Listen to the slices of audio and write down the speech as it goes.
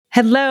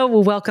Hello,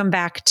 welcome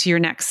back to your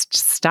next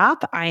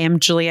stop. I am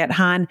Juliette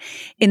Hahn.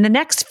 In the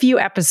next few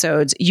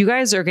episodes, you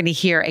guys are going to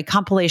hear a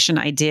compilation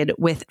I did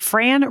with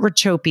Fran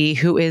Racioppi,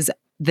 who is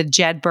the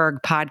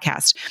Jedburgh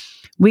podcast.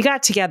 We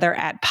got together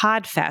at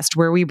PodFest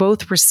where we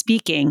both were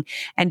speaking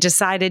and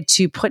decided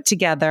to put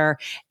together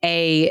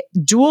a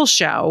dual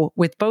show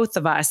with both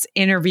of us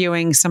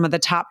interviewing some of the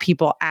top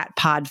people at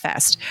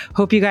PodFest.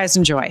 Hope you guys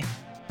enjoy.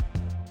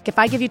 If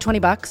I give you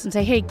 $20 and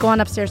say, hey, go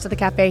on upstairs to the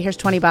cafe, here's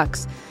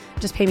 $20.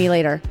 Just pay me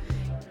later.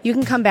 You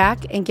can come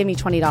back and give me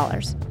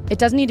 $20. It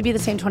doesn't need to be the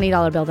same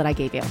 $20 bill that I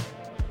gave you,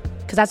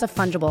 because that's a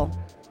fungible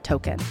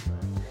token.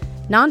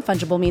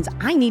 Non-fungible means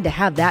I need to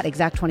have that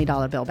exact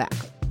 $20 bill back.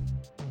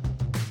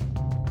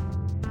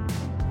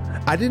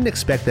 I didn't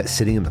expect that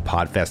sitting in the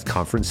PodFest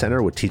Conference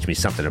Center would teach me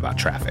something about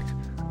traffic,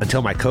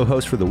 until my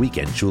co-host for the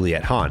weekend,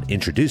 Juliette Hahn,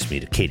 introduced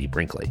me to Katie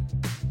Brinkley.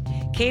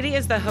 Katie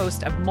is the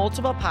host of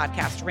multiple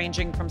podcasts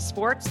ranging from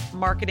sports,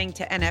 marketing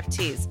to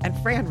NFTs. And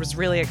Fran was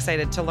really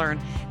excited to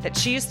learn that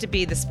she used to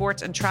be the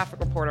sports and traffic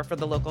reporter for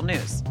the local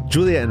news.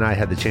 Julia and I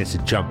had the chance to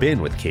jump in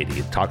with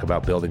Katie and talk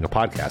about building a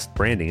podcast,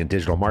 branding, and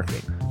digital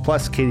marketing.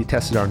 Plus, Katie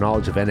tested our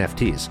knowledge of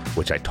NFTs,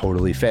 which I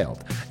totally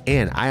failed.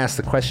 And I asked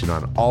the question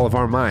on all of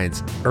our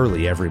minds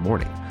early every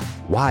morning.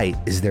 Why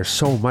is there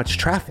so much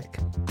traffic?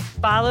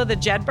 Follow the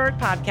Jedburgh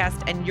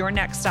podcast and Your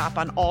Next Stop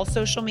on all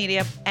social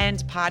media and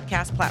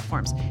podcast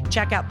platforms.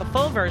 Check out the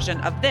full version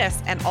of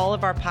this and all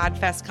of our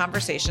PodFest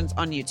conversations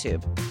on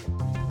YouTube.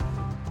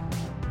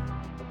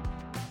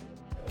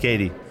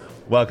 Katie,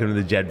 welcome to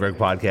the Jedburgh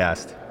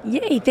podcast.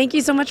 Yay, thank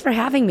you so much for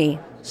having me.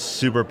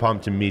 Super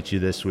pumped to meet you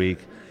this week.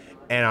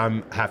 And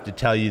I have to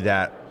tell you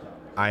that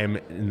I am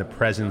in the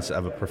presence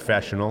of a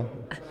professional,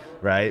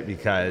 right?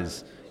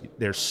 Because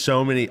there's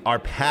so many, our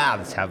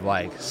paths have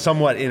like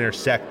somewhat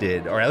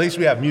intersected, or at least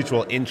we have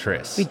mutual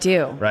interests. We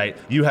do. Right?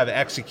 You have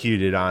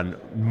executed on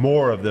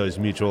more of those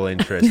mutual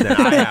interests than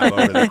I have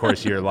over the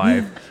course of your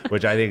life,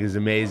 which I think is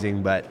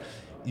amazing. But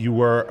you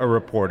were a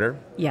reporter.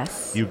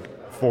 Yes.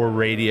 For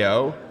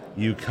radio,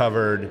 you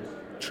covered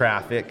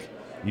traffic,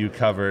 you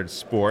covered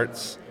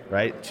sports,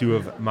 right? Two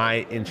of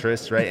my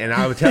interests, right? And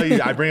I would tell you,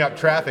 I bring up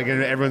traffic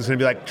and everyone's going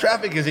to be like,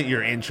 traffic isn't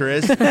your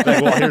interest. Like,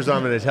 well, here's what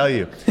I'm going to tell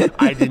you.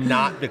 I did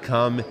not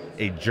become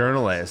a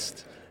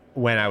journalist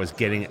when I was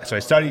so I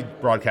studied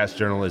broadcast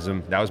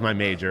journalism. That was my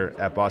major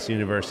at Boston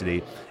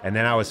University. And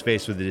then I was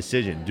faced with the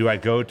decision, do I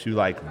go to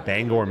like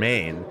Bangor,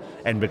 Maine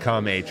and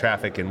become a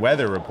traffic and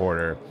weather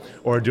reporter,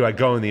 or do I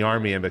go in the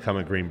Army and become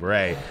a Green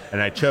Beret?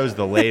 And I chose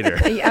the later.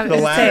 I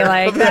was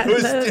latter.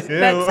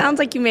 That sounds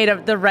like you made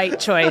the right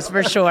choice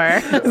for sure.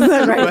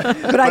 Right.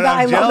 But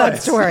I love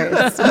that story.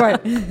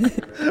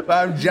 But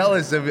I'm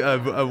jealous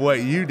of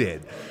what you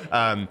did.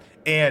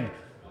 And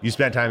you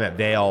spent time at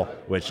Vail,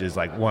 which is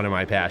like one of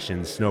my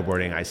passions,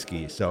 snowboarding, ice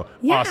ski. So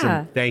yeah.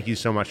 Awesome. Thank you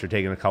so much for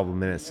taking a couple of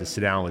minutes to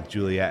sit down with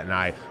Juliette and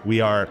I. We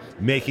are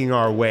making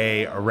our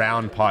way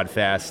around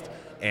PodFest,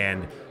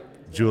 and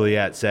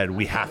Juliette said,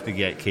 we have to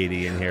get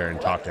Katie in here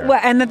and talk to her. Well,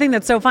 and the thing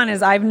that's so fun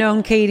is I've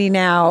known Katie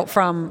now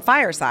from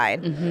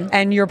Fireside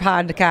and your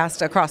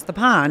podcast Across the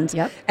Pond.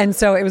 Yep. And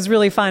so it was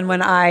really fun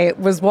when I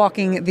was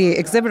walking the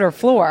exhibitor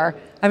floor.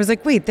 I was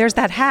like, wait, there's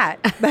that hat.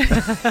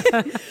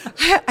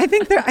 I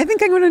think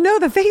I'm going to know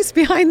the face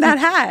behind that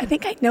hat. I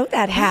think I know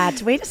that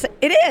hat. Wait a second.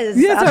 It is.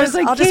 Yeah,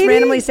 so I'll just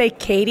randomly say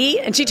Katie,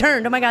 and she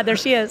turned. Oh my God, there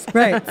she is.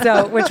 Right.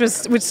 So, which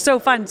was so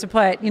fun to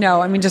put,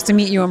 just to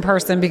meet you in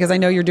person, because I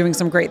know you're doing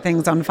some great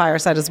things on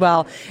Fireside as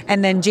well.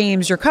 And then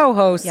James, your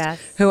co-host, yes,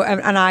 who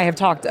and I have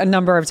talked a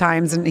number of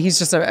times, and he's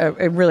just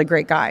a really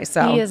great guy.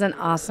 So he is an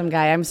awesome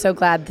guy. I'm so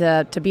glad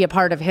to be a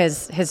part of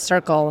his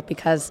circle,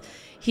 because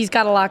he's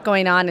got a lot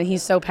going on, and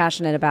he's so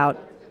passionate about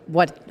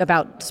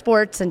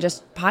sports and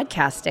just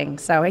podcasting.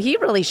 So he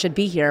really should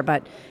be here,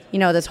 but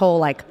this whole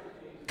like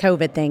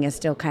COVID thing is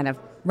still kind of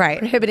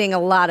prohibiting a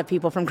lot of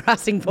people from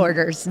crossing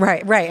borders.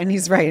 Right, and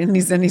he's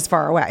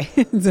far away.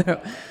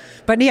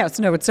 But yes,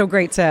 no, it's so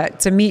great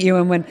to meet you.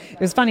 And when it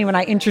was funny when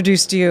I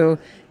introduced you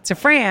to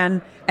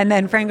Fran, and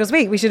then Fran goes,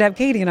 wait, we should have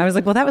Katie. And I was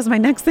like, well, that was my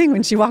next thing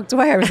when she walked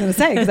away. I was going to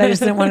say, because I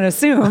just didn't want to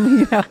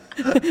assume, I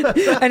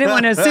didn't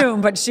want to assume,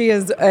 but she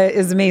is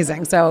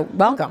amazing. So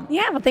welcome.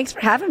 Yeah, well, thanks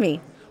for having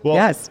me. Well,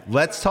 yes.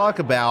 Let's talk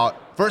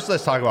about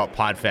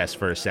PodFest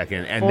for a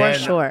second. And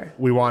then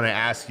we want to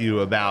ask you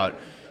about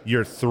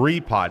your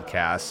 3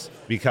 podcasts,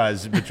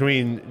 because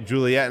between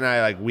Juliette and I,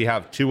 like, we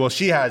have 2. Well,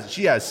 she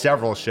has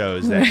several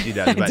shows that she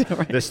does,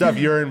 but the stuff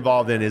you're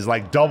involved in is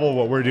like double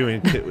what we're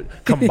doing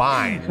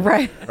combined.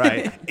 Right.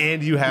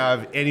 And you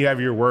have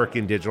your work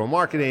in digital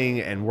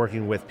marketing and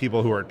working with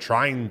people who are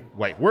trying,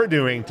 like we're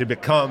doing, to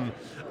become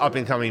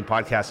up-and-coming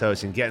podcast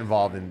hosts and get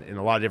involved in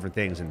a lot of different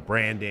things, and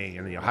branding,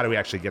 and how do we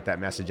actually get that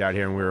message out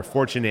here. And we were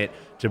fortunate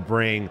to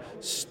bring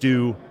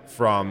Stu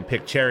from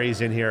Pick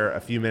Cherries in here a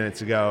few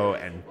minutes ago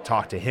and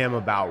talk to him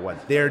about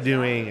what they're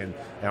doing, and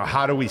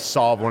how do we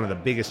solve one of the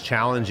biggest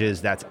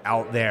challenges that's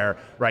out there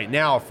right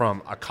now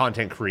from a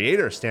content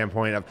creator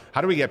standpoint of how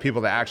do we get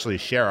people to actually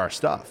share our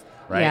stuff,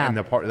 right? Yeah. And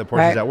the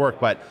portions that work.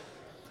 But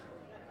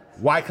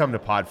why come to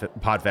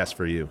PodFest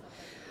for you?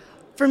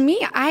 For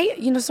me,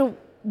 so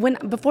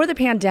before the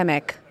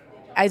pandemic,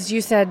 as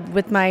you said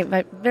with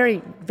my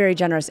very, very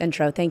generous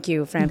intro, thank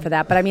you, Fran, for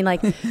that. But I mean,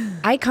 like,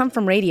 I come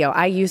from radio.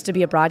 I used to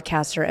be a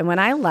broadcaster. And when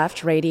I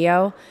left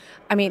radio,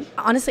 I mean,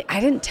 honestly, I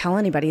didn't tell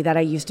anybody that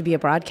I used to be a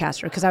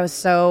broadcaster because I was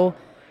so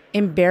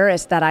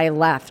embarrassed that I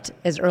left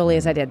as early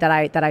as I did, that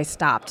I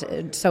stopped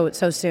so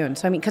soon.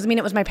 So,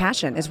 it was my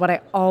passion. It's what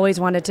I always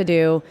wanted to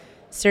do.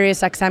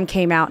 Sirius XM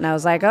came out and I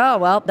was like, oh,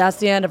 well, that's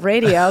the end of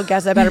radio.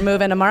 Guess I better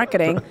move into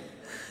marketing.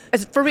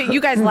 For me, you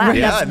guys laugh.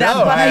 That's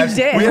what I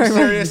did. We have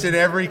Sirius in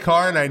every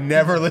car, and I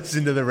never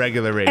listened to the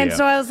regular radio. And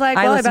so I was like,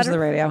 well, I listen to the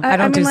radio. I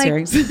don't do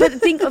Sirius. But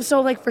think of,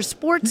 so like for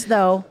sports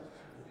though,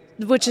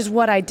 which is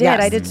what I did.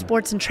 Yes. I did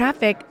sports and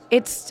traffic.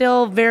 It's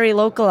still very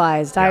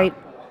localized. Yeah.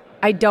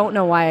 I don't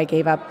know why I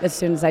gave up as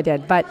soon as I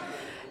did. But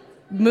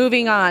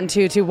moving on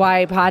to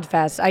why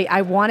Podfest,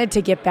 I wanted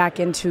to get back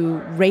into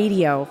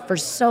radio for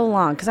so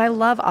long because I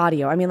love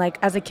audio. I mean, like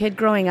as a kid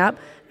growing up,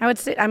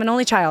 I'm an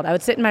only child. I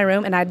would sit in my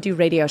room and I'd do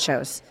radio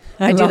shows.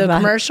 I'd do the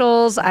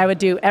commercials. I would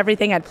do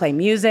everything. I'd play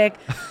music.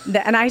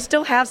 And I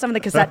still have some of the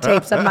cassette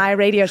tapes of my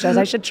radio shows.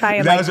 I should try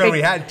and that was when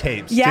we had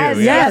tapes yes,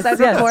 too. Yes, I'd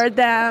record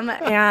them.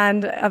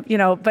 And,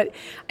 but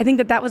I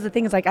think that was the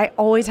thing is like I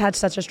always had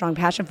such a strong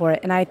passion for it.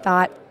 And I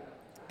thought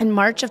in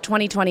March of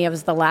 2020, it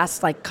was the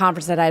last like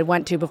conference that I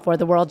went to before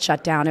the world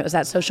shut down. It was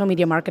at Social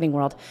Media Marketing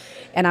World.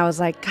 And I was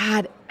like,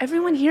 God,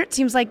 everyone here, it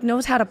seems like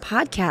knows how to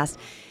podcast.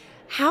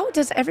 How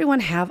does everyone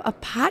have a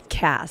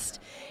podcast?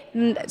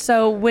 And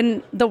so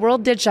when the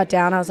world did shut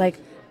down, I was like,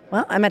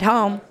 well, I'm at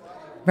home.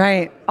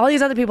 Right. All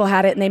these other people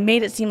had it, and they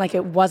made it seem like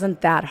it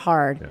wasn't that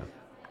hard. Yeah.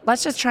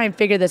 Let's just try and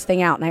figure this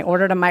thing out. And I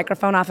ordered a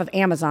microphone off of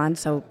Amazon.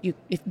 So you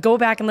go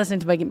back and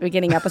listen to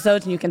beginning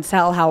episodes, and you can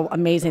tell how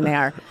amazing they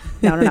are.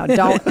 No.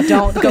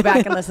 Don't go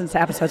back and listen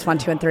to episodes 1,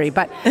 2, and 3.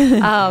 But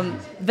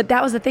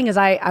that was the thing is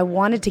I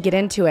wanted to get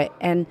into it.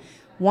 And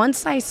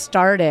once I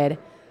started,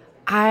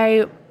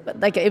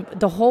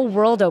 the whole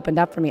world opened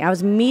up for me. I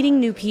was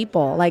meeting new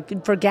people,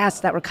 like for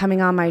guests that were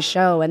coming on my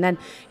show. And then,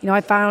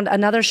 I found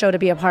another show to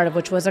be a part of,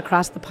 which was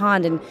Across the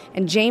Pond.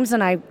 And James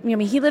and I,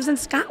 he lives in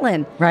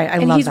Scotland. Right, I love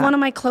that. And he's one of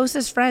my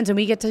closest friends. And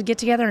we get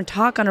together and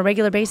talk on a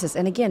regular basis.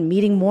 And again,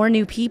 meeting more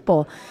new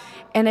people.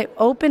 And it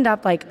opened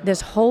up like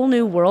this whole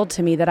new world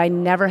to me that I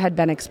never had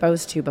been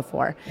exposed to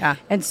before. Yeah.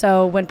 And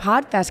so when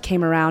Podfest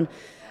came around,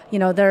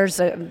 there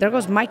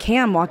goes Mike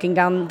Hamm walking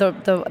down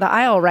the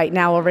aisle right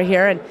now over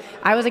here. And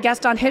I was a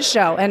guest on his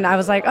show. And I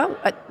was like,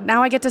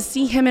 now I get to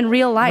see him in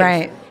real life.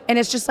 Right. And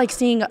it's just like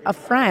seeing a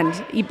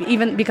friend,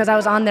 even because I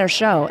was on their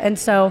show. And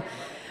so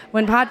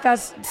when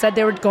Podfest said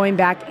they were going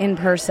back in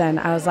person,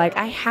 I was like,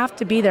 I have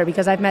to be there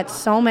because I've met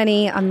so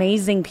many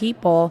amazing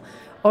people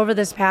over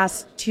this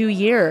past 2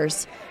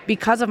 years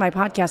because of my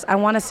podcast. I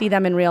want to see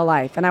them in real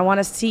life. And I want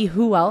to see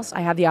who else I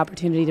have the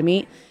opportunity to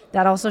meet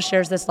that also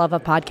shares this love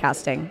of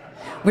podcasting.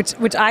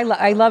 Which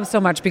I love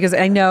so much because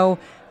I know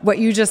what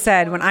you just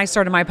said. When I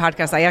started my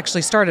podcast, I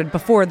actually started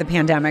before the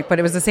pandemic, but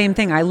it was the same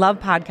thing. I love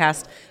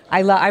podcasts.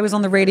 I was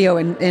on the radio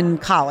in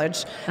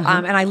college,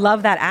 and I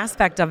love that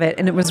aspect of it.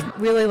 And it was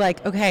really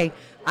like, okay,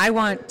 I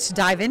want to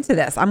dive into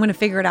this. I'm going to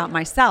figure it out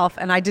myself.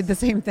 And I did the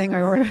same thing.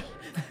 I ordered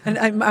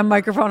a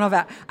microphone of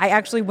that. I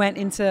actually went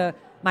into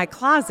my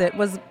closet,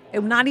 was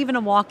not even a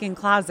walk-in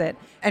closet,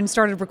 and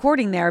started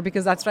recording there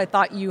because that's what I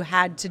thought you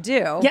had to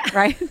do. Yeah.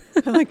 Right?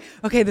 I'm like,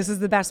 okay, this is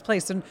the best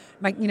place. And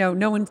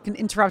no one can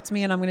interrupt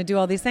me and I'm going to do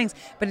all these things.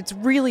 But it's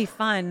really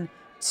fun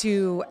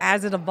to,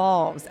 as it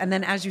evolves. And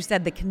then, as you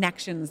said, the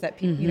connections that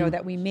people,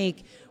 that we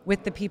make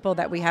with the people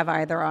that we have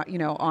either,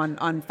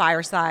 on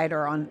Fireside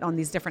or on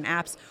these different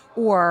apps,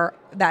 or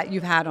that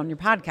you've had on your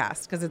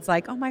podcast. Because it's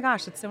like, oh my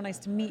gosh, it's so nice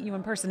to meet you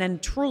in person and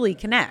truly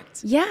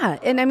connect. Yeah.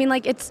 And I mean,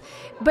 like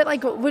but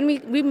like when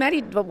we met,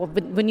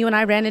 when you and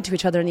I ran into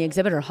each other in the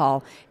exhibitor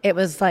hall, it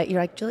was like, you're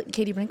like,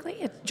 Katie Brinkley?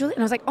 It's Julie.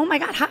 And I was like, oh my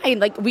God, hi. And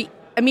like we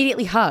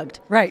immediately hugged.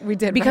 Right, we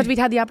did. Because we'd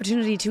had the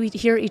opportunity to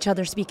hear each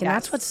other speak. And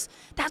that's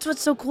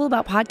what's so cool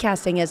about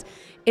podcasting is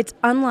it's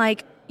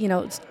unlike,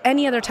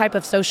 any other type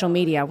of social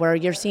media where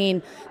you're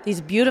seeing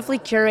these beautifully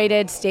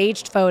curated,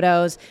 staged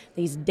photos,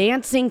 these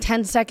dancing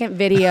 10-second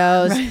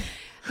videos.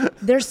 Right.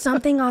 There's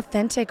something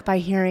authentic by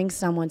hearing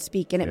someone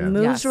speak, and it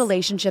moves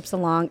relationships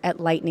along at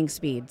lightning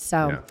speed.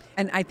 So,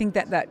 and I think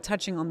that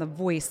touching on the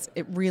voice,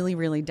 it really,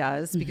 really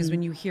does, because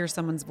when you hear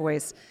someone's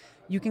voice,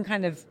 you can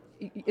kind of,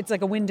 it's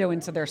like a window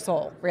into their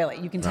soul, really.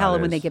 You can tell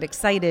when they get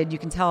excited. You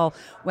can tell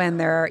when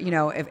they're,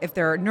 if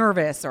they're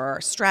nervous or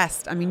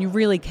stressed. I mean, you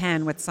really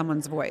can with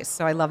someone's voice.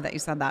 So I love that you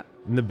said that.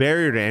 And the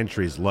barrier to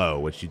entry is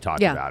low, which you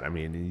talked about. I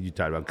mean, you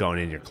talked about going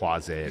in your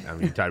closet. I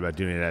mean, you talked about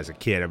doing it as a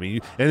kid. I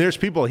mean, and there's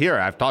people here,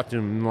 I've talked to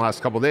them in the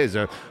last couple of days,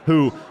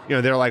 who,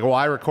 they're like, well,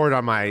 I record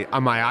on my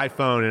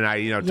iPhone and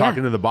I,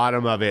 talking to the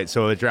bottom of it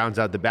so it drowns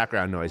out the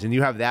background noise. And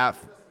you have that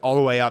all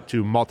the way up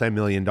to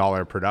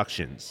multi-million-dollar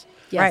productions.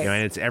 Yes.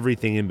 And it's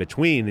everything in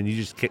between, and you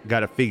just got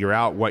to figure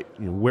out where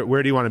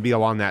do you want to be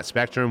along that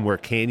spectrum, where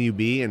can you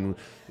be, and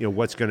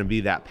what's going to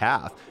be that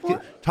path.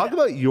 Talk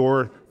about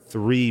your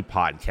 3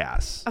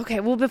 podcasts. Okay,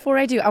 well, before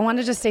I do, I want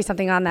to just say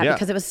something on that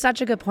because it was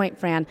such a good point,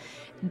 Fran.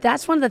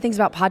 that's one of the things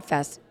about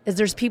Podfest is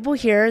there's people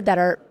here that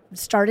are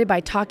started by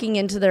talking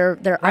into their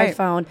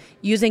iPhone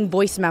using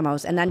voice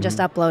memos and then just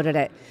uploaded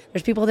it.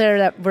 There's people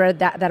there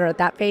that are at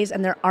that phase,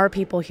 and there are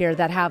people here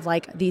that have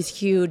like these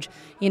huge,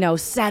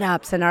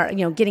 setups and are,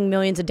 getting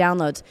millions of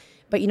downloads.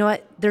 But you know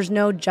what? There's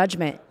no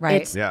judgment.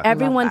 Right. It's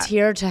everyone's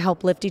here to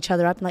help lift each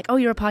other up and like, oh,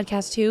 you're a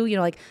podcast too?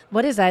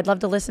 What is that? I'd love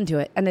to listen to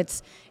it. And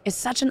it's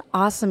such an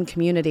awesome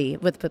community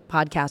with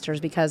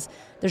podcasters because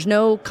there's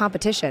no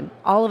competition.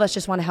 All of us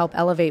just want to help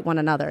elevate one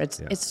another.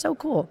 It's so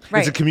cool.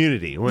 Right. It's a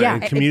community.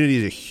 And community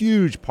is a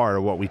huge part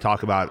of what we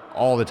talk about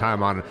all the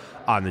time on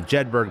the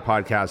Jedburgh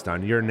podcast,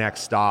 on Your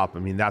Next Stop. I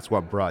mean, that's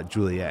what brought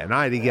Juliet and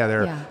I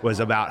together was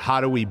about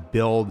how do we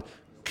build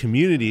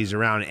communities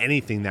around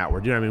anything that we're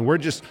doing. I mean,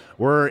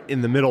 we're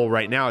in the middle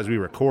right now as we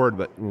record,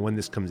 but when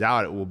this comes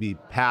out, it will be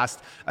past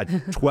a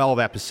 12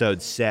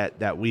 episode set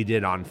that we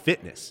did on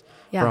fitness.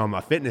 From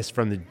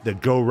the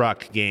Go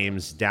Ruck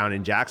games down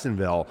in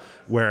Jacksonville,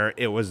 where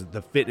it was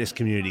the fitness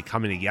community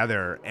coming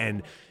together.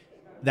 And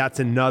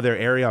that's another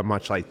area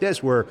much like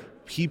this where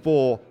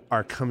people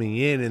are coming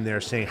in and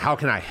they're saying, how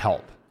can I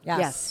help?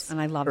 Yes.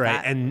 And I love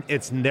that. And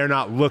they're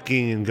not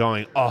looking and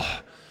going,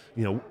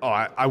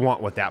 I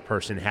want what that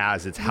person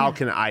has. It's how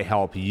can I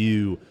help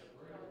you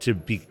to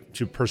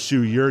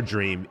pursue your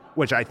dream,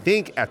 which I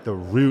think at the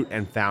root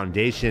and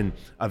foundation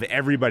of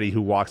everybody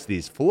who walks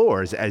these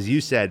floors, as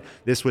you said,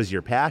 this was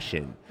your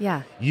passion.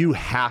 Yeah. You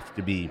have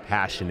to be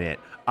passionate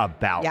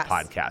about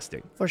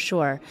podcasting. For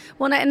sure.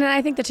 Well, and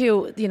I think the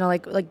two,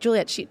 like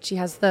Juliet, she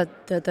has the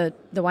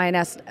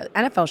YNS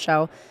NFL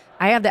show.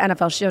 I have the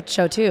NFL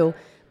show too.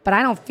 But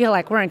I don't feel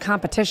like we're in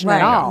competition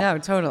at all. No,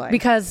 totally.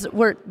 Because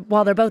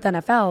while they're both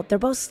NFL, they're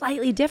both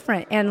slightly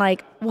different. And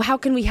like, well, how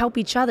can we help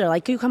each other?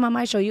 Like, you come on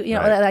my show,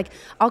 like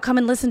I'll come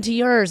and listen to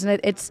yours.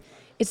 And it's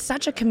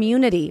such a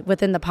community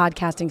within the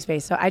podcasting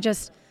space. So I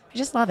just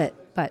love it.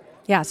 But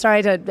yeah,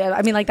 sorry to,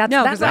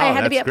 that's why I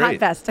had to be at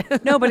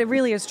Podfest. No, but it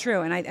really is true.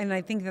 And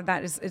I think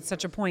it's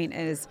such a point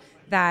is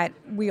that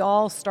we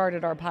all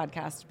started our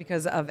podcast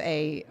because of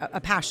a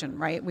passion,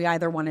 right? We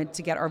either wanted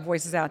to get our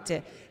voices out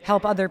to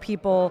help other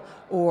people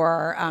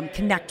or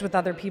connect with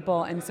other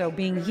people. And so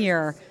being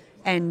here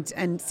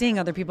and seeing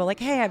other people like,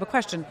 hey, I have a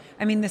question.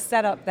 I mean, the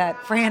setup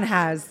that Fran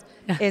has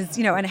is,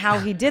 and how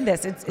he did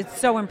this, it's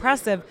so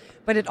impressive.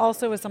 But it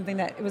also was something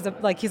that it was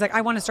he's like,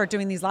 I want to start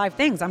doing these live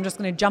things. I'm just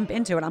going to jump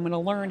into it. I'm going to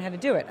learn how to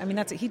do it. I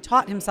mean, he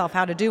taught himself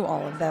how to do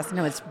all of this.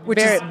 No, it's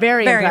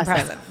very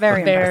impressive.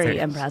 Very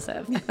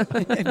impressive.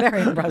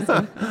 Very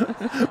impressive.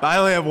 I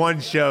only have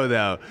one show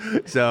though,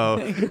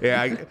 so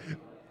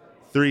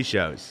 3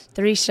 shows.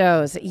 3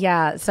 shows,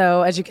 yeah.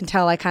 So as you can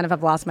tell, I kind of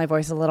have lost my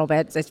voice a little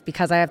bit. It's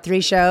because I have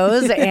 3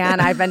 shows,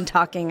 and I've been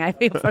talking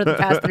for the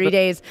past 3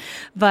 days.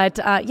 But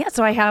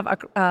so I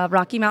have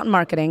Rocky Mountain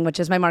Marketing, which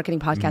is my marketing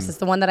podcast. It's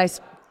the one that I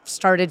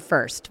started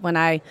first when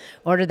I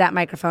ordered that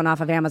microphone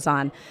off of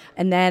Amazon.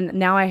 And then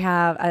now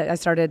I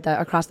started the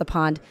Across the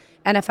Pond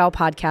NFL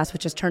podcast,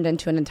 which has turned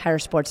into an entire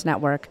sports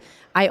network.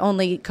 I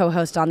only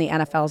co-host on the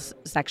NFL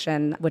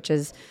section, which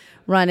is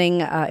running,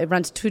 it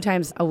runs 2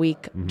 times a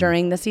week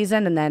during the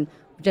season and then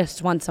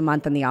just once a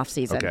month in the off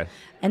season. Okay.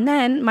 And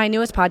then my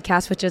newest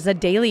podcast, which is a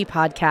daily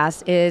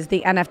podcast, is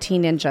the NFT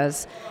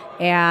Ninjas.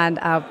 And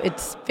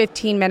it's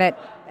 15-minute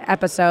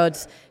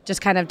episodes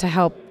just kind of to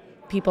help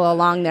people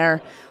along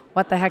there.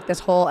 What the heck, this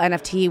whole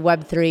NFT,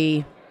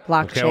 Web3,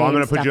 blockchain. Okay, well, I'm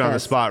going to put you on the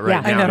spot now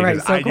I know,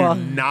 because right? So cool. I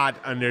do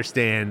not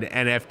understand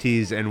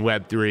NFTs and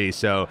Web3.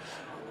 So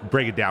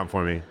break it down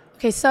for me.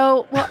 Okay,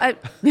 so I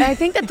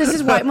think that this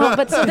is why. Well,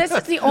 but so this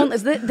is the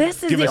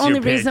only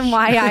reason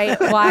why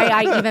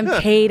I even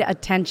paid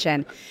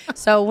attention.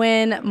 So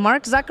when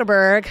Mark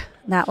Zuckerberg,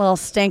 that little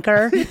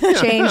stinker,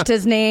 changed the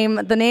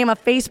name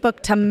of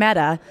Facebook to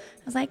Meta,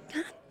 I was like,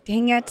 God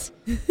dang it!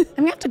 I'm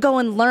gonna have to go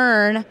and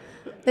learn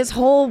this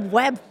whole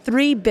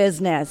Web3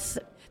 business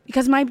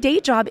because my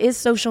day job is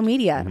social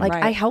media. Like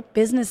I help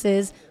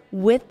businesses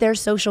with their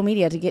social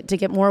media to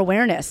get more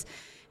awareness,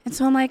 and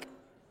so I'm like.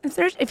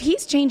 If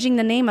he's changing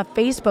the name of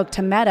Facebook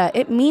to Meta,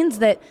 it means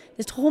that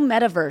this whole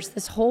metaverse,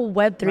 this whole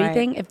Web3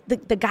 thing, if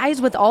the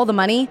guys with all the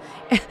money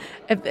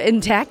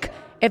in tech,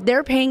 if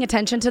they're paying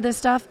attention to this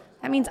stuff,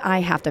 that means I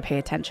have to pay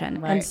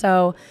attention. Right. And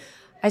so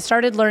I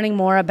started learning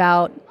more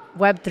about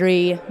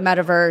Web3,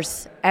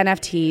 metaverse,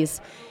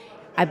 NFTs.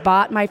 I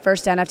bought my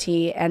first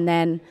NFT, and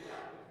then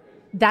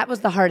that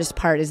was the hardest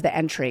part, is the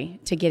entry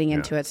to getting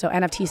into it. So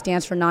NFT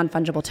stands for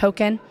non-fungible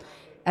token.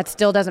 That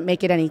still doesn't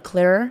make it any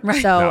clearer. Right.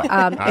 So,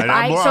 I'm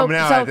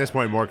at this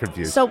point more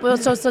confused. So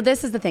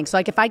this is the thing. So,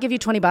 like, if I give you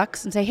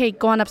 $20 and say, "Hey,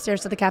 go on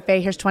upstairs to the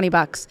cafe. Here's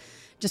 $20.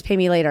 Just pay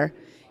me later."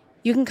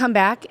 You can come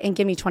back and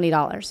give me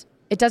 $20.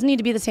 It doesn't need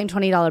to be the same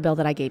 $20 bill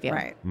that I gave you,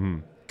 right?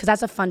 Because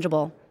that's a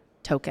fungible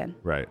token.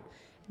 Right.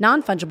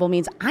 Non-fungible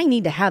means I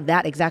need to have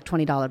that exact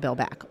 $20 bill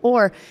back,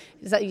 or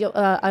is that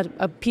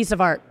a piece of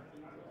art?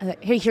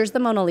 Hey, here's the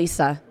Mona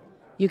Lisa.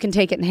 You can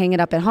take it and hang it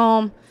up at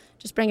home.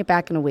 Just bring it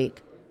back in a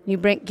week. You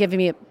give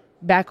me it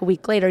back a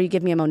week later, you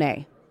give me a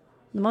Monet.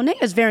 The Monet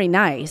is very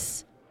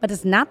nice, but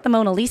it's not the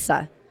Mona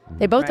Lisa.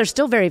 They both are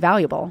still very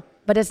valuable.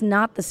 but it's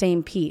not the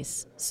same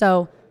piece.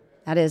 So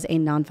that is a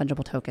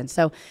non-fungible token.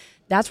 So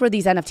that's where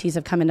these NFTs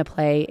have come into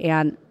play,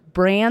 and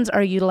brands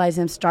are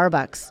utilizing them.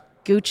 Starbucks,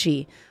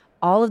 Gucci,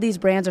 all of these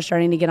brands are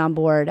starting to get on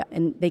board,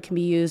 and they can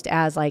be used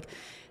as like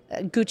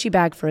a Gucci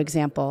bag, for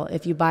example.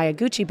 If you buy a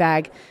Gucci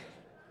bag,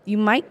 you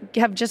might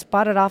have just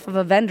bought it off of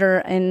a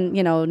vendor in,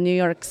 New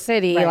York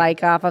City,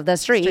 like off of the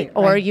street,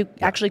 or you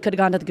actually could have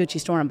gone to the Gucci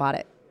store and bought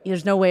it.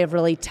 There's no way of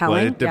really telling.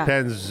 Well, it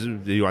depends.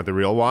 Do you want the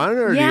real one,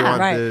 or do you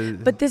want the...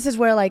 But this is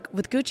where, like,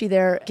 with Gucci,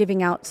 they're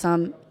giving out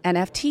some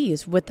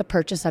NFTs with the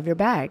purchase of your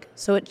bag.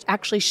 So it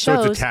actually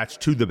shows... So it's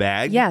attached to the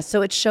bag? Yeah,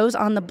 so it shows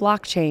on the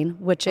blockchain,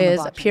 which is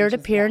a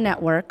peer-to-peer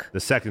network. The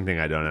second thing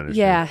I don't understand.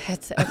 Yeah,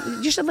 it's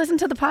you should listen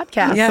to the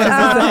podcast.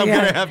 I'm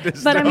going to have to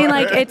start. But I mean,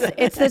 like,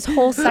 it's this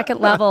whole second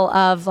level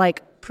of,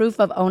 like, proof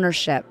of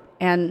ownership.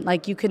 And,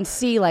 like, you can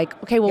see,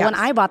 like, okay, well, when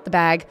I bought the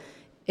bag,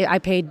 I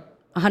paid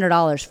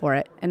 $100 for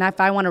it. And if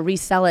I want to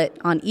resell it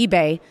on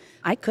eBay,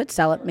 I could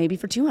sell it maybe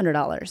for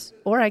 $200,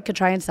 or I could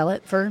try and sell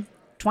it for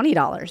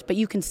 $20. But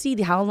you can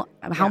see how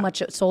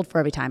much it sold for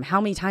every time,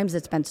 how many times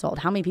it's been sold,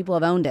 how many people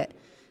have owned it.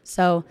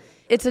 So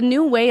it's a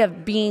new way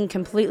of being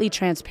completely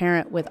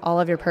transparent with all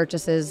of your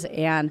purchases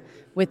and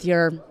with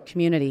your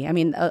community. I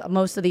mean,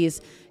 most of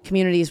these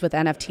communities with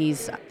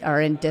NFTs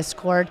are in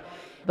Discord,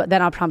 but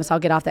then I'll promise I'll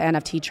get off the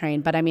NFT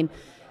train. But I mean,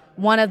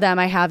 one of them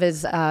I have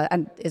is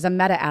a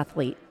meta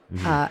athlete.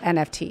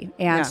 NFT.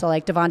 And so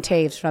like Devon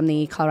Toews from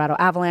the Colorado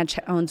Avalanche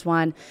owns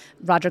one.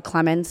 Roger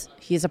Clemens,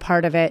 he's a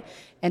part of it.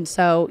 And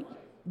so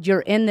you're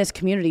in this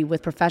community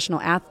with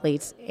professional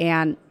athletes,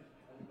 and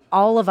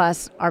all of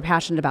us are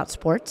passionate about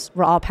sports.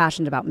 We're all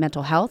passionate about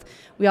mental health.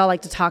 We all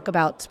like to talk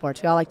about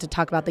sports. We all like to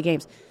talk about the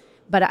games.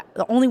 But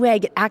the only way I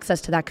get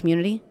access to that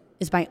community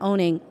is by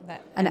owning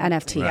an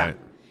NFT. Right.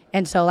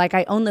 And so like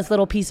I own this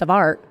little piece of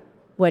art,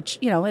 which,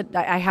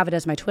 I have it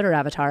as my Twitter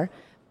avatar.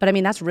 But I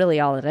mean, that's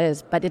really all it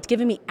is. But it's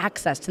giving me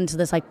access into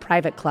this like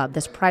private club,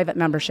 this private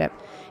membership.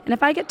 And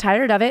if I get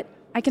tired of it,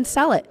 I can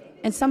sell it.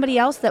 And somebody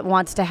else that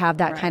wants to have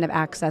that kind of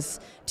access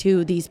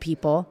to these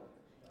people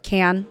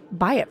can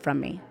buy it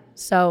from me.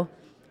 So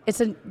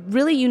it's a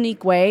really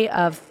unique way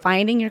of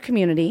finding your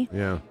community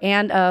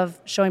and of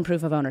showing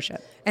proof of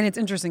ownership. And it's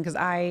interesting because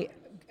I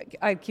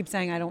keep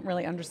saying I don't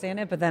really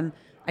understand it, but then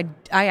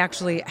I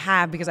actually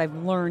have, because I've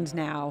learned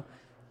now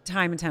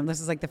time and time.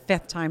 This is like the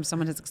 5th time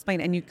someone has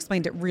explained, and you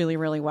explained it really,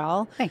 really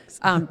well. Thanks.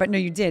 But no,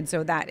 you did.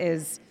 So that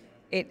is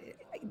it.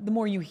 The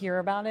more you hear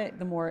about it,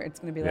 the more it's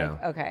going to be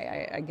like,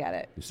 okay, I get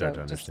it. You start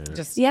to understand it.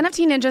 The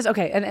NFT Ninjas,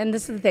 okay, and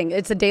this is the thing.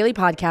 It's a daily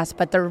podcast,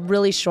 but they're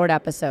really short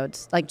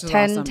episodes, like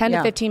 10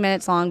 to 15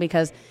 minutes long,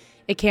 because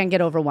it can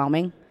get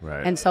overwhelming.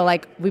 Right. And so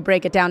like we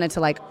break it down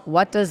into like,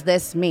 what does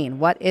this mean?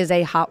 What is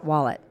a hot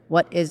wallet?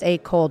 What is a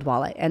cold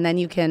wallet? And then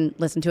you can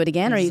listen to it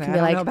again, or you can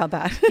be like, I don't know about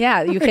that.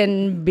 Yeah, you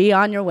can be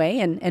on your way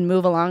and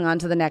move along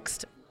onto the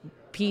next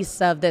piece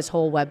of this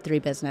whole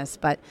Web3 business.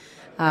 But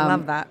I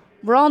love that.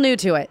 We're all new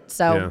to it.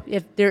 So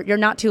if you're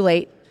not too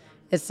late,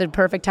 it's the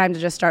perfect time to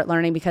just start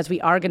learning, because we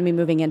are going to be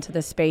moving into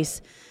this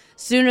space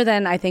sooner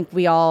than I think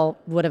we all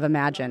would have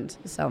imagined.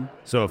 So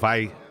if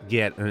I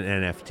get an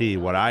NFT,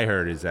 what I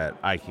heard is that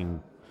I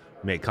can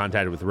make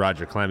contact with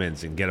Roger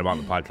Clemens and get him on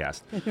the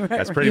podcast.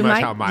 That's pretty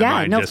much how my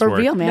mind just works.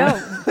 Real, man.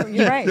 No,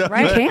 you're right. You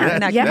can. In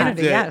that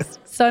community, yes.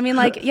 So I mean,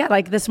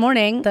 like this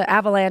morning, the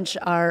Avalanche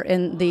are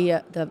in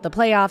the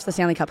playoffs, the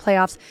Stanley Cup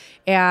playoffs,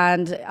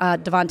 and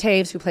Devon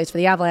Toews, who plays for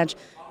the Avalanche,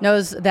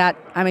 knows that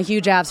I'm a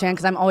huge Avs fan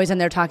because I'm always in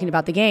there talking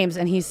about the games.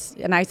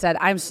 And I said,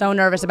 I'm so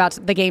nervous about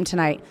the game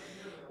tonight.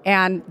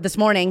 And this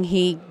morning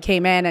he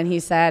came in and he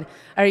said,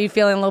 "Are you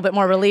feeling a little bit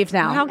more relieved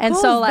now?" How cool and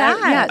so is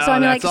that? so I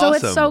mean, like, awesome.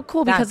 so it's so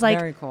cool because That's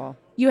very cool.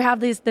 you have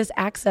this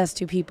access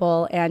to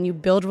people and you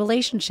build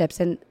relationships,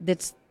 and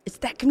it's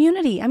that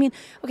community. I mean,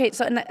 okay,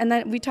 so and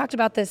then we talked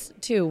about this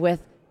too with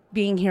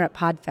being here at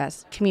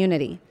PodFest,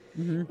 community.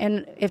 Mm-hmm.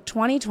 And if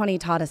 2020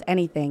 taught us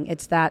anything,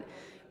 it's that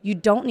you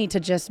don't need to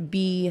just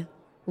be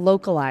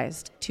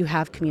localized to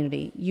have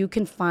community. You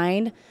can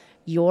find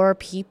your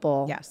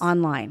people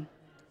online.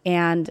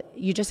 And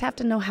you just have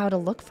to know how to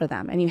look for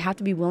them. And you have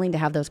to be willing to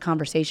have those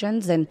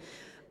conversations and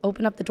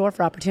open up the door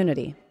for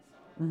opportunity.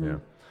 Mm-hmm. Yeah.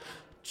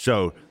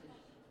 So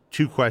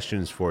 2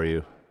 questions for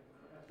you.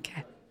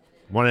 Okay.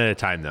 One at a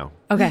time, though.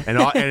 Okay. And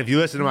if you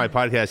listen to my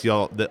podcast,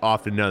 you'll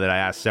often know that I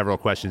ask several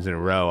questions in a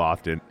row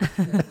often.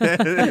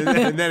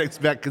 and then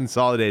expect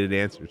consolidated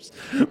answers.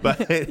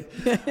 But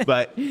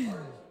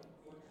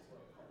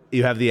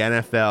you have the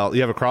NFL.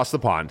 You have Across the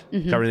Pond,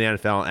 covering the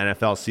NFL.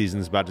 NFL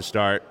season's about to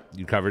start.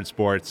 You covered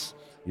sports.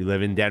 You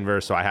live in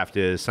Denver, so I have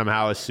to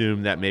somehow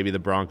assume that maybe the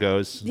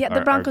Broncos. Yeah,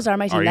 the Broncos are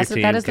my team.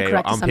 That is the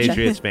correct assumption. I'm a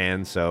Patriots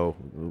fan, so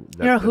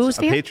you're a who's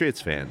fan? A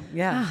Patriots fan.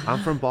 Yeah, I'm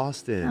from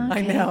Boston.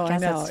 Okay, I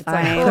know. It's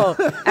fine. like,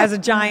 cool. As a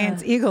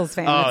Giants Eagles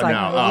fan, Oh it's like,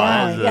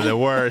 no, that's the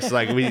worst.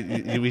 Like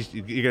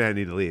you're gonna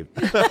need to leave.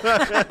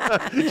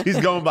 She's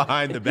going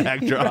behind the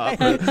backdrop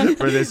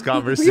for this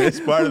conversation. It's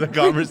part of the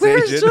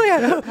conversation.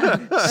 Where's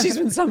Julia? She's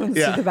been summoned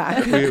to the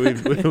back.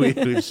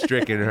 We've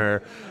stricken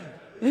her.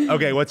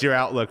 Okay, what's your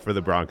outlook for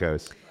the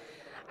Broncos?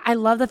 I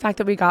love the fact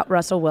that we got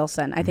Russell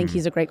Wilson. I think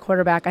he's a great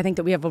quarterback. I think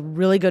that we have a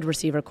really good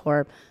receiver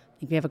corps. I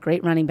think we have a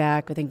great running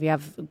back. I think we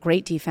have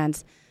great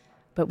defense.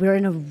 But we're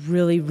in a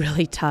really,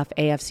 really tough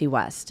AFC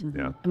West.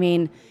 Yeah. I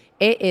mean,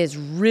 it is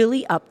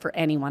really up for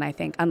anyone, I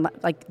think.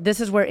 Like, this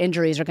is where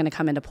injuries are going to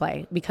come into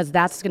play, because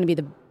that's going to be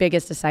the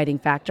biggest deciding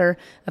factor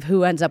of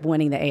who ends up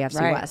winning the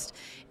AFC West.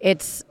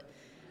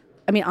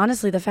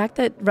 Honestly, the fact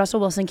that Russell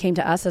Wilson came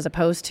to us as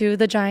opposed to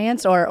the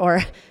Giants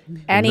or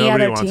any Nobody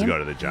other wants team. to go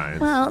to the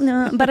Giants. Well,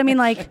 no, but I mean,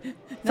 like,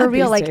 for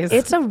real, like, days.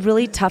 it's a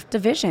really tough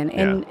division,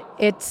 and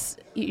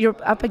you're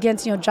up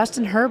against,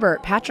 Justin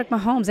Herbert, Patrick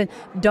Mahomes, and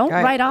don't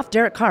write off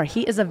Derek Carr.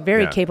 He is a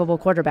very capable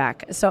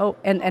quarterback. So,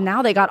 and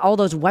now they got all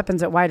those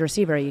weapons at wide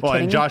receiver. Are you kidding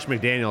and me? Josh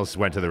McDaniels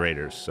went to the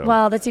Raiders. So.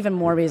 Well, that's even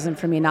more reason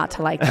for me not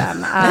to like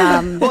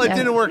them. Well, it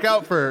didn't work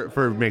out for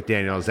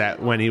McDaniels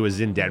when he was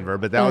in Denver,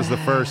 but that was the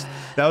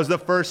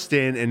first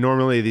stint, and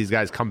normally these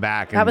guys come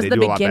back and that was they the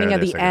do a lot beginning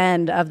better of the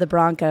end of the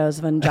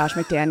Broncos when Josh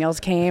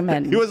McDaniels came,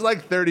 and He was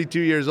like 32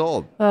 years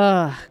old.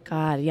 oh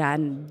God, yeah,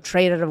 and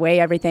traded away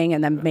everything,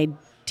 and then made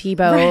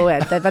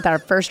Tebow with our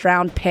first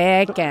round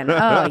pick, and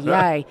oh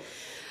yay.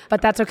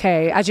 But that's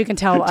okay. As you can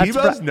tell,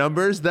 Tebow's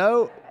numbers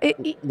though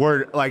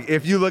were like,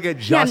 if you look at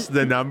just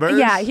the numbers.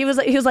 Yeah, he was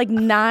like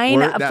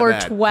 9 for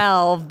bad.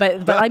 12,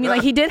 but I mean,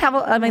 like, he did have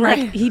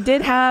he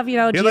did have He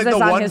had, Jesus like,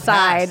 the on one his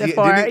pass. side He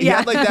for he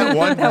had like that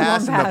one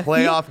pass in the pass.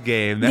 playoff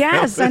game. That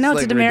Yes, I was, know,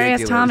 like, to Demaryius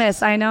ridiculous.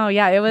 Thomas. I know.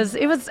 Yeah, it was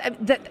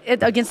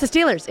against the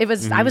Steelers. It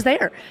was I was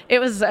there. It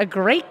was a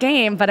great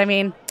game, but I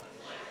mean,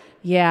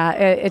 yeah,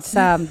 it's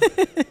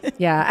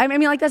yeah. I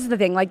mean, like, that's the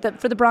thing. Like,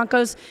 for the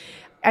Broncos,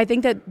 I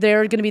think that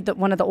they're going to be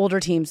one of the older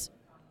teams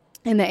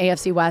in the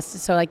AFC West,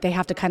 so like they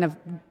have to kind of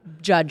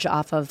judge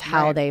off of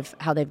how they've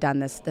done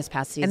this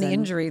past season. And the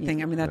injury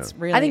thing, I mean, that's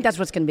really... I think that's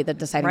what's going to be the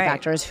deciding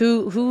factor is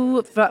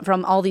who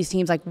from all these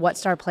teams, like what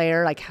star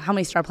player, like how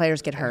many star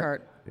players get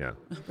hurt. Yeah.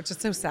 Which is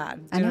so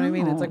sad. Do you know what I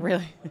mean? It's like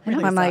really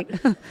I'm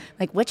sad.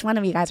 like which one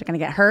of you guys are going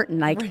to get hurt and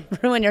like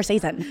ruin your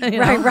season?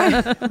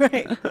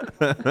 Right.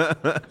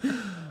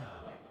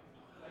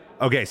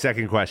 Okay,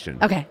 second question.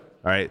 Okay.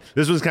 All right.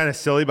 This was kind of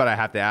silly, but I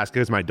have to ask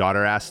because my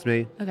daughter asked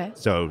me. Okay.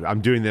 So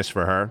I'm doing this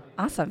for her.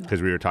 Awesome.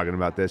 Because we were talking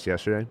about this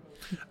yesterday.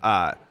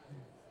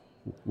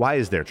 Why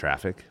is there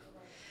traffic?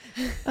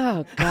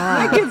 Oh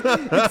God.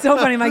 It's so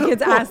funny. My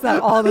kids ask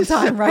that all the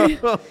time, right?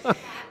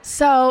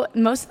 So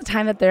most of the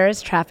time that there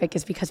is traffic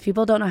is because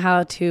people don't know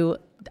how to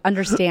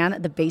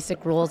understand the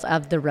basic rules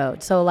of the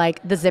road. So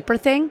like the zipper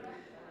thing,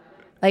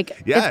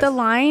 like Yes. if the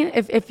line,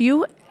 if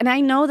you, and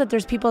I know that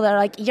there's people that are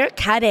like, you're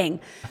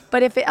cutting,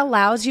 but if it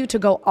allows you to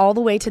go all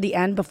the way to the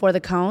end before the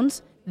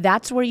cones,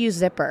 that's where you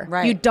zipper.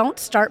 Right. You don't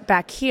start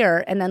back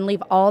here and then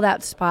leave all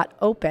that spot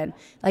open.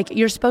 Like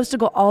you're supposed to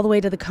go all the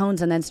way to the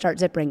cones and then start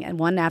zippering and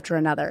one after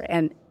another.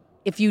 And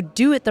if you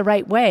do it the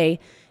right way,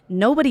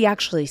 nobody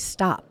actually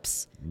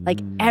stops. Like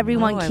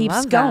everyone I keeps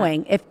love that.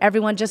 going. If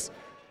everyone just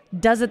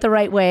does it the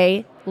right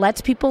way,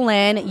 lets people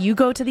in, you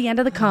go to the end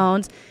of the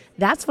cones.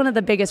 That's one of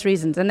the biggest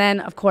reasons. And then,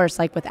 of course,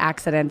 like with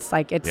accidents,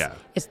 like it's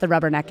the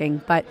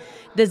rubbernecking. But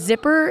the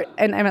zipper,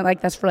 and I mean,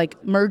 like that's for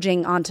like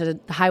merging onto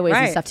the highways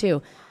and stuff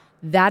too.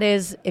 That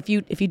is, if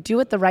you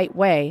do it the right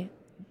way,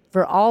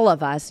 for all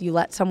of us, you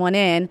let someone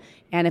in,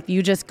 and if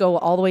you just go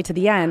all the way to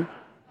the end,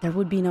 there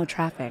would be no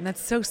traffic. And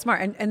that's so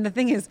smart. And the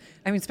thing is,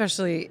 I mean,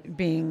 especially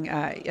being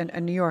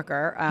a New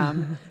Yorker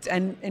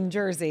and in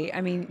Jersey, I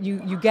mean,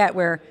 you get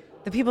where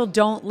the people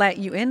don't let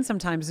you in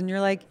sometimes, and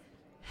you're like,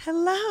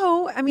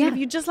 hello. I mean, if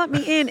you just let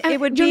me in, it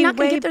would be you're not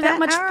going to way get there that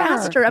much better.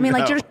 faster. I mean,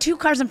 like, there's 2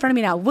 cars in front of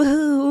me now.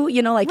 Woohoo!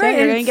 You know, like Right,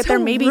 you're and going to get it's there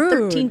so maybe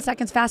rude. 13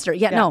 seconds faster.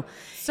 Yeah, no,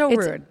 So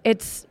rude.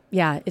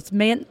 It's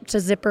meant to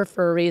zipper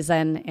for a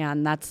reason,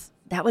 and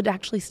that would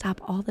actually stop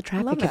all the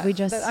I love traffic if we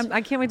that. just.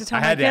 I can't wait to tell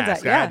I my had to kids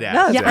ask. that. I had to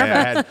No,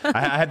 ask. it's perfect.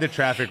 I had the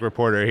traffic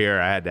reporter here.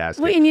 I had to ask.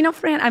 Well, it. and you know,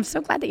 Fran, I'm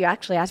so glad that you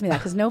actually asked me that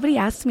because nobody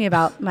asked me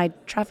about my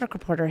traffic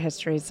reporter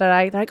history. So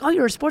they're like, oh,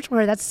 you're a sports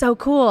reporter. That's so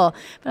cool.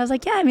 But I was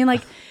like, yeah, I mean, like,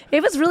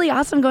 it was really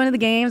awesome going to the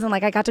games and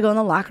like I got to go in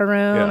the locker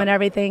room and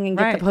everything and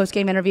get the post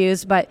game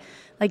interviews. But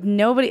like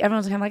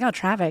everyone's kind of like, oh,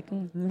 traffic.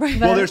 Right.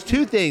 Well, there's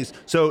 2 things.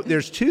 So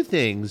there's 2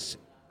 things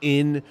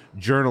in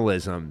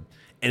journalism,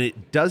 and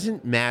it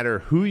doesn't matter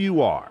who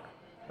you are.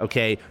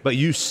 Okay, but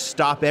you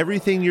stop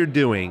everything you're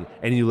doing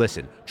and you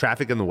listen.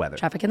 Traffic and the weather.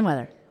 Traffic and the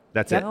weather.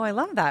 That's it. Oh, I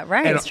love that.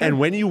 Right. And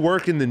when you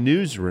work in the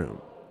newsroom,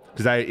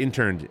 because I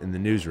interned in the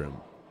newsroom,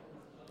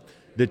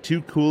 the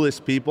 2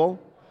 coolest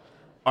people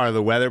are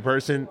the weather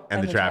person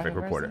and the traffic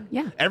reporter. person?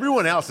 Yeah.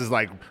 Everyone else is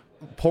like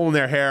pulling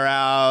their hair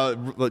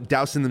out,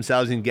 dousing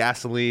themselves in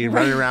gasoline,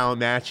 running around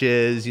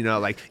matches,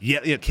 like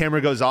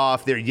camera goes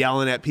off, they're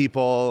yelling at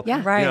people.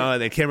 Yeah. Right.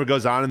 The camera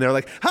goes on and they're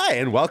like, hi,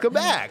 and welcome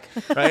back.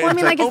 Right? Well, I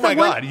mean, like, oh it's my the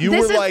one- God, you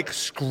this were is- like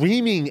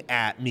screaming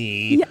at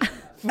me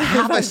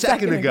half a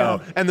second ago.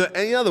 And the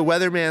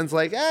weatherman's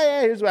like, hey,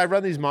 here's why I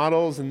run these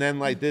models. And then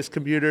like this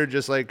computer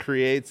just like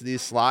creates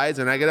these slides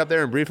and I get up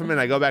there and brief him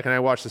and I go back and I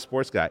watch the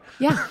sports guy.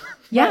 Yeah.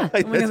 Yeah.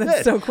 Like, Oh my God, that's that's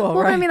it. so cool.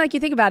 Well, right. I mean, like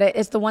you think about it,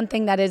 it's the one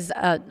thing that is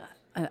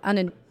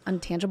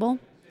untangible.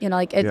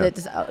 Like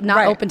it's not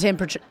Right. open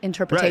to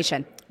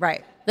interpretation.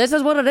 Right. this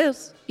is what it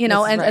is, and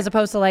right. as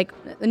opposed to like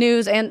the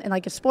news and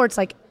like sports,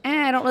 like,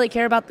 I don't really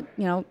care about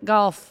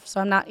golf,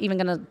 so I'm not even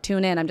going to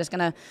tune in. I'm just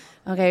going to,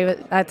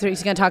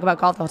 he's going to talk about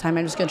golf the whole time.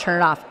 I'm just going to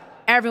turn it off.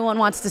 Everyone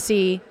wants to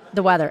see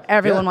the weather.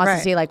 Everyone wants to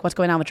see like what's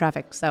going on with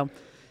traffic. So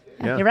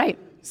you're right.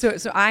 So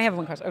I have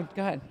one question. Oh,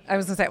 go ahead. I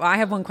was going to say, I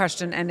have one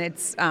question, and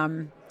it's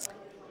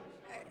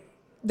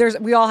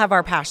we all have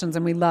our passions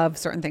and we love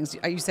certain things.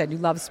 You said you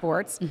love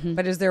sports,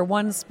 but is there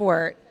one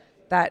sport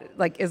that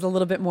like is a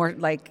little bit more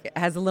like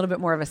has a little bit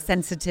more of a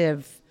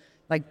sensitive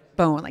like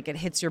bone, like it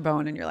hits your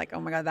bone and you're like,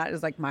 oh my God, that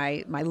is like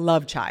my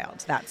love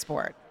child, that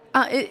sport?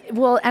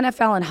 Well,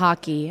 NFL and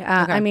hockey.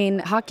 I mean,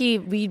 hockey,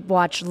 we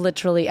watch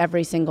literally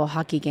every single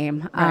hockey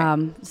game.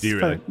 Right. Do you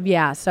really?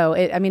 Yeah. So,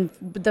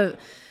 the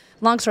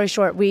long story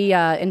short, we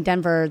in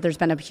Denver, there's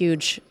been a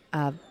huge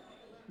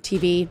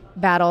TV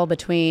battle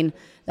between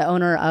the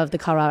owner of the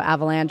Colorado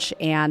Avalanche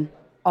and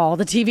all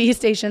the TV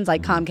stations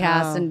like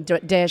Comcast and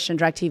Dish and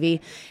DirecTV.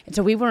 And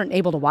so we weren't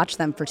able to watch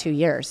them for 2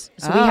 years.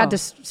 So we had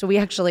to, we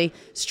actually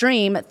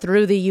stream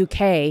through the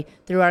UK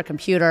through our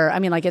computer. I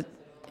mean, like it's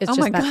just,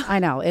 God. I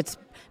know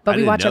but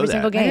we watch every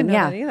single game. I didn't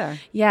know that either.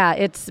 Yeah.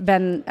 It's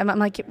been, I'm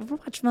like, we're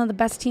watching one of the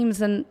best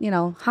teams in,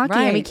 hockey.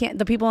 Right. And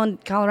the people in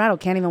Colorado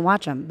can't even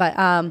watch them.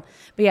 But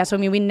yeah, so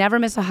we never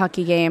miss a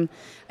hockey game.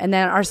 And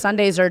then our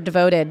Sundays are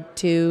devoted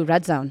to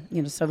Red Zone,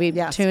 so we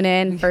tune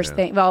in first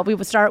thing. Well, we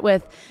would start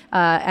with,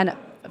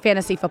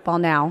 fantasy football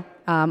now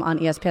on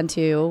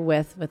ESPN2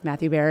 with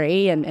Matthew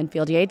Berry and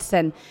Field Yates,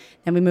 and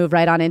then we move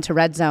right on into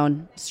Red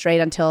Zone straight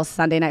until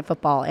Sunday Night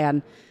Football,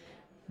 and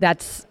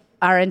that's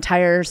our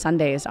entire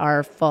Sundays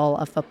are full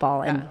of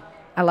football, and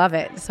I love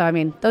it. So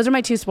those are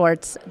my two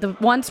sports. The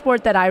one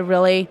sport that I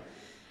really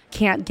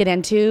can't get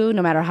into,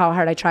 no matter how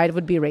hard I tried,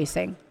 would be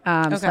racing. So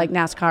like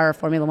NASCAR or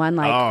Formula One.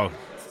 Like,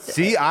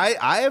 see,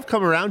 I have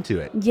come around to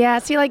it. Yeah,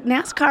 see, like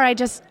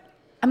NASCAR,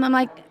 I'm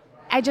like,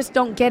 I just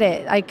don't get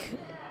it. Like,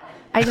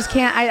 I just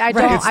can't. I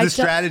don't. It's the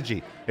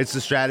strategy. It's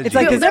the strategy. It's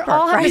like they're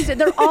all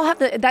have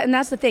the, and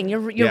that's the thing.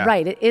 You're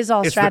right. It is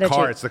all strategy.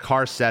 It's the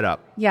car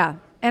setup. Yeah,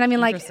 and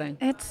like it's.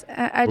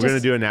 We're gonna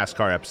do a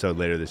NASCAR episode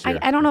later this year.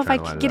 I don't know if I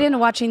could get into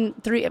watching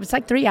it's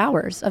like 3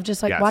 hours of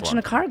just like watching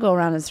a car go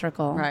around in a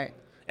circle. Right.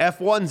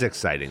 F1's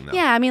exciting though.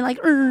 Yeah, and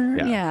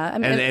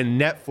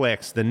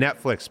Netflix, the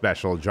Netflix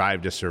special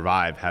Drive to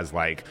Survive has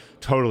like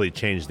totally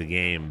changed the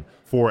game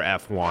for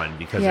F1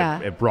 because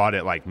it brought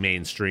it like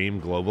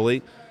mainstream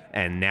globally.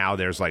 And now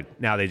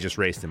they just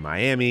raced in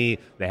Miami.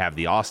 They have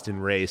the Austin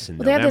race in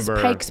November. They have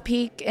this Pikes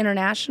Peak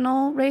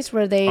International race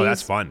where they. Oh,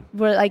 that's fun.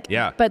 Where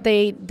but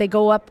they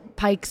go up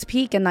Pikes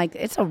Peak and like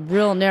it's a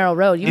real narrow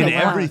road. In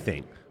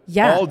everything.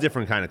 Yeah. All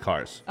different kind of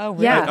cars. Oh,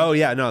 really?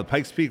 Yeah. No,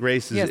 Pikes Peak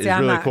race is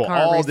really cool.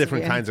 All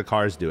different kinds of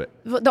cars do it.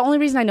 The only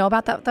reason I know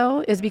about that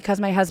though is because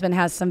my husband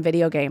has some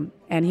video game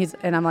and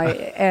I'm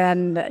like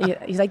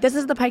he's like, this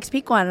is the Pikes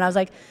Peak one, and I was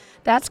like,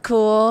 that's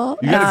cool.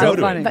 You gotta go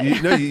to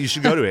it. You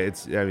should go to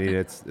it.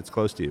 It's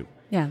close to you.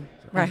 Yeah.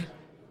 Right.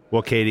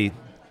 Well, Katie,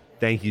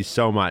 thank you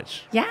so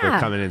much for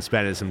coming and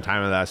spending some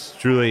time with us.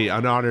 Truly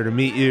an honor to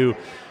meet you.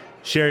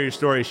 Share your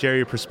story, share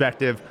your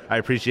perspective. I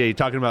appreciate you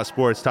talking about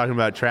sports, talking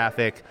about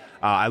traffic.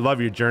 I love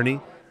your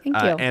journey. Thank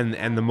you.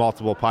 And the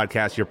multiple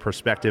podcasts, your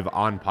perspective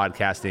on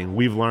podcasting.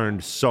 We've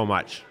learned so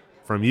much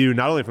from you,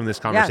 not only from this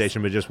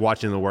conversation, but just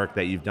watching the work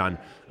that you've done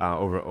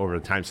over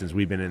the time since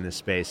we've been in this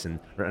space. And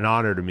an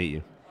honor to meet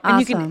you.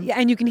 Awesome.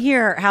 And you can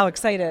hear how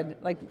excited,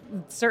 like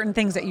certain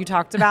things that you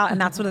talked about, and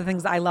that's one of the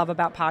things that I love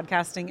about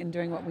podcasting and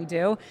doing what we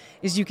do,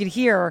 is you could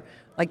hear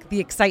like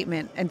the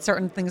excitement and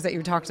certain things that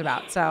you talked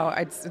about. So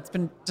it's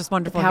been just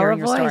wonderful hearing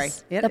your story.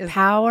 The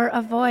power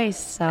of voice.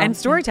 So. And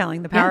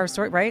storytelling, the power of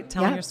story, right?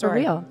 Telling your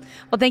story. For real.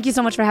 Well, thank you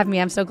so much for having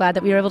me. I'm so glad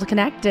that we were able to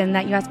connect and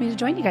that you asked me to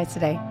join you guys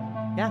today.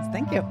 Yes,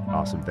 thank you.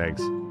 Awesome,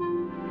 thanks.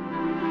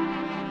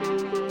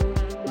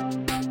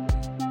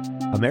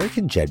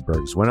 American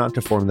Jedburghs went on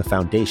to form the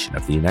foundation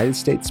of the United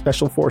States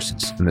Special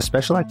Forces and the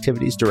Special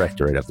Activities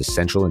Directorate of the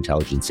Central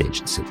Intelligence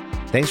Agency.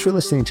 Thanks for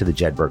listening to the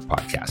Jedburgh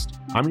Podcast.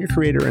 I'm your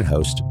creator and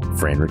host,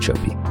 Fran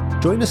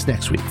Rachopi. Join us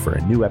next week for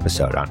a new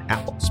episode on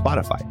Apple,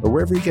 Spotify, or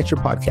wherever you get your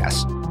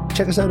podcasts.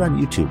 Check us out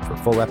on YouTube for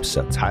full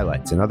episodes,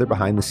 highlights, and other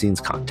behind-the-scenes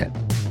content.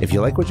 If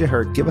you like what you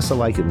heard, give us a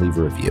like and leave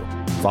a review.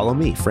 Follow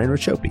me, Fran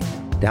Rachopi,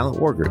 Talent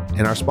War Group,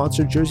 and our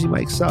sponsor Jersey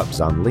Mike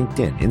Subs on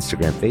LinkedIn,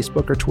 Instagram,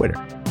 Facebook, or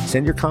Twitter.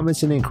 Send your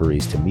comments and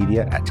inquiries to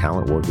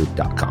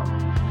media@talentwargroup.com.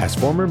 As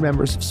former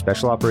members of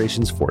Special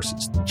Operations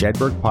Forces, the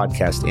Jedburgh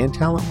Podcast and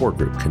Talent War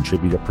Group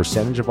contribute a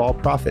percentage of all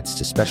profits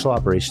to Special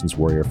Operations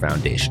Warrior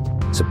Foundation,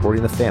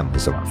 supporting the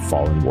families of our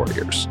fallen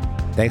warriors.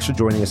 Thanks for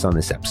joining us on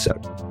this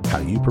episode. How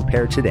you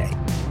prepare today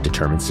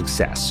determines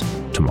success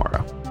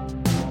tomorrow.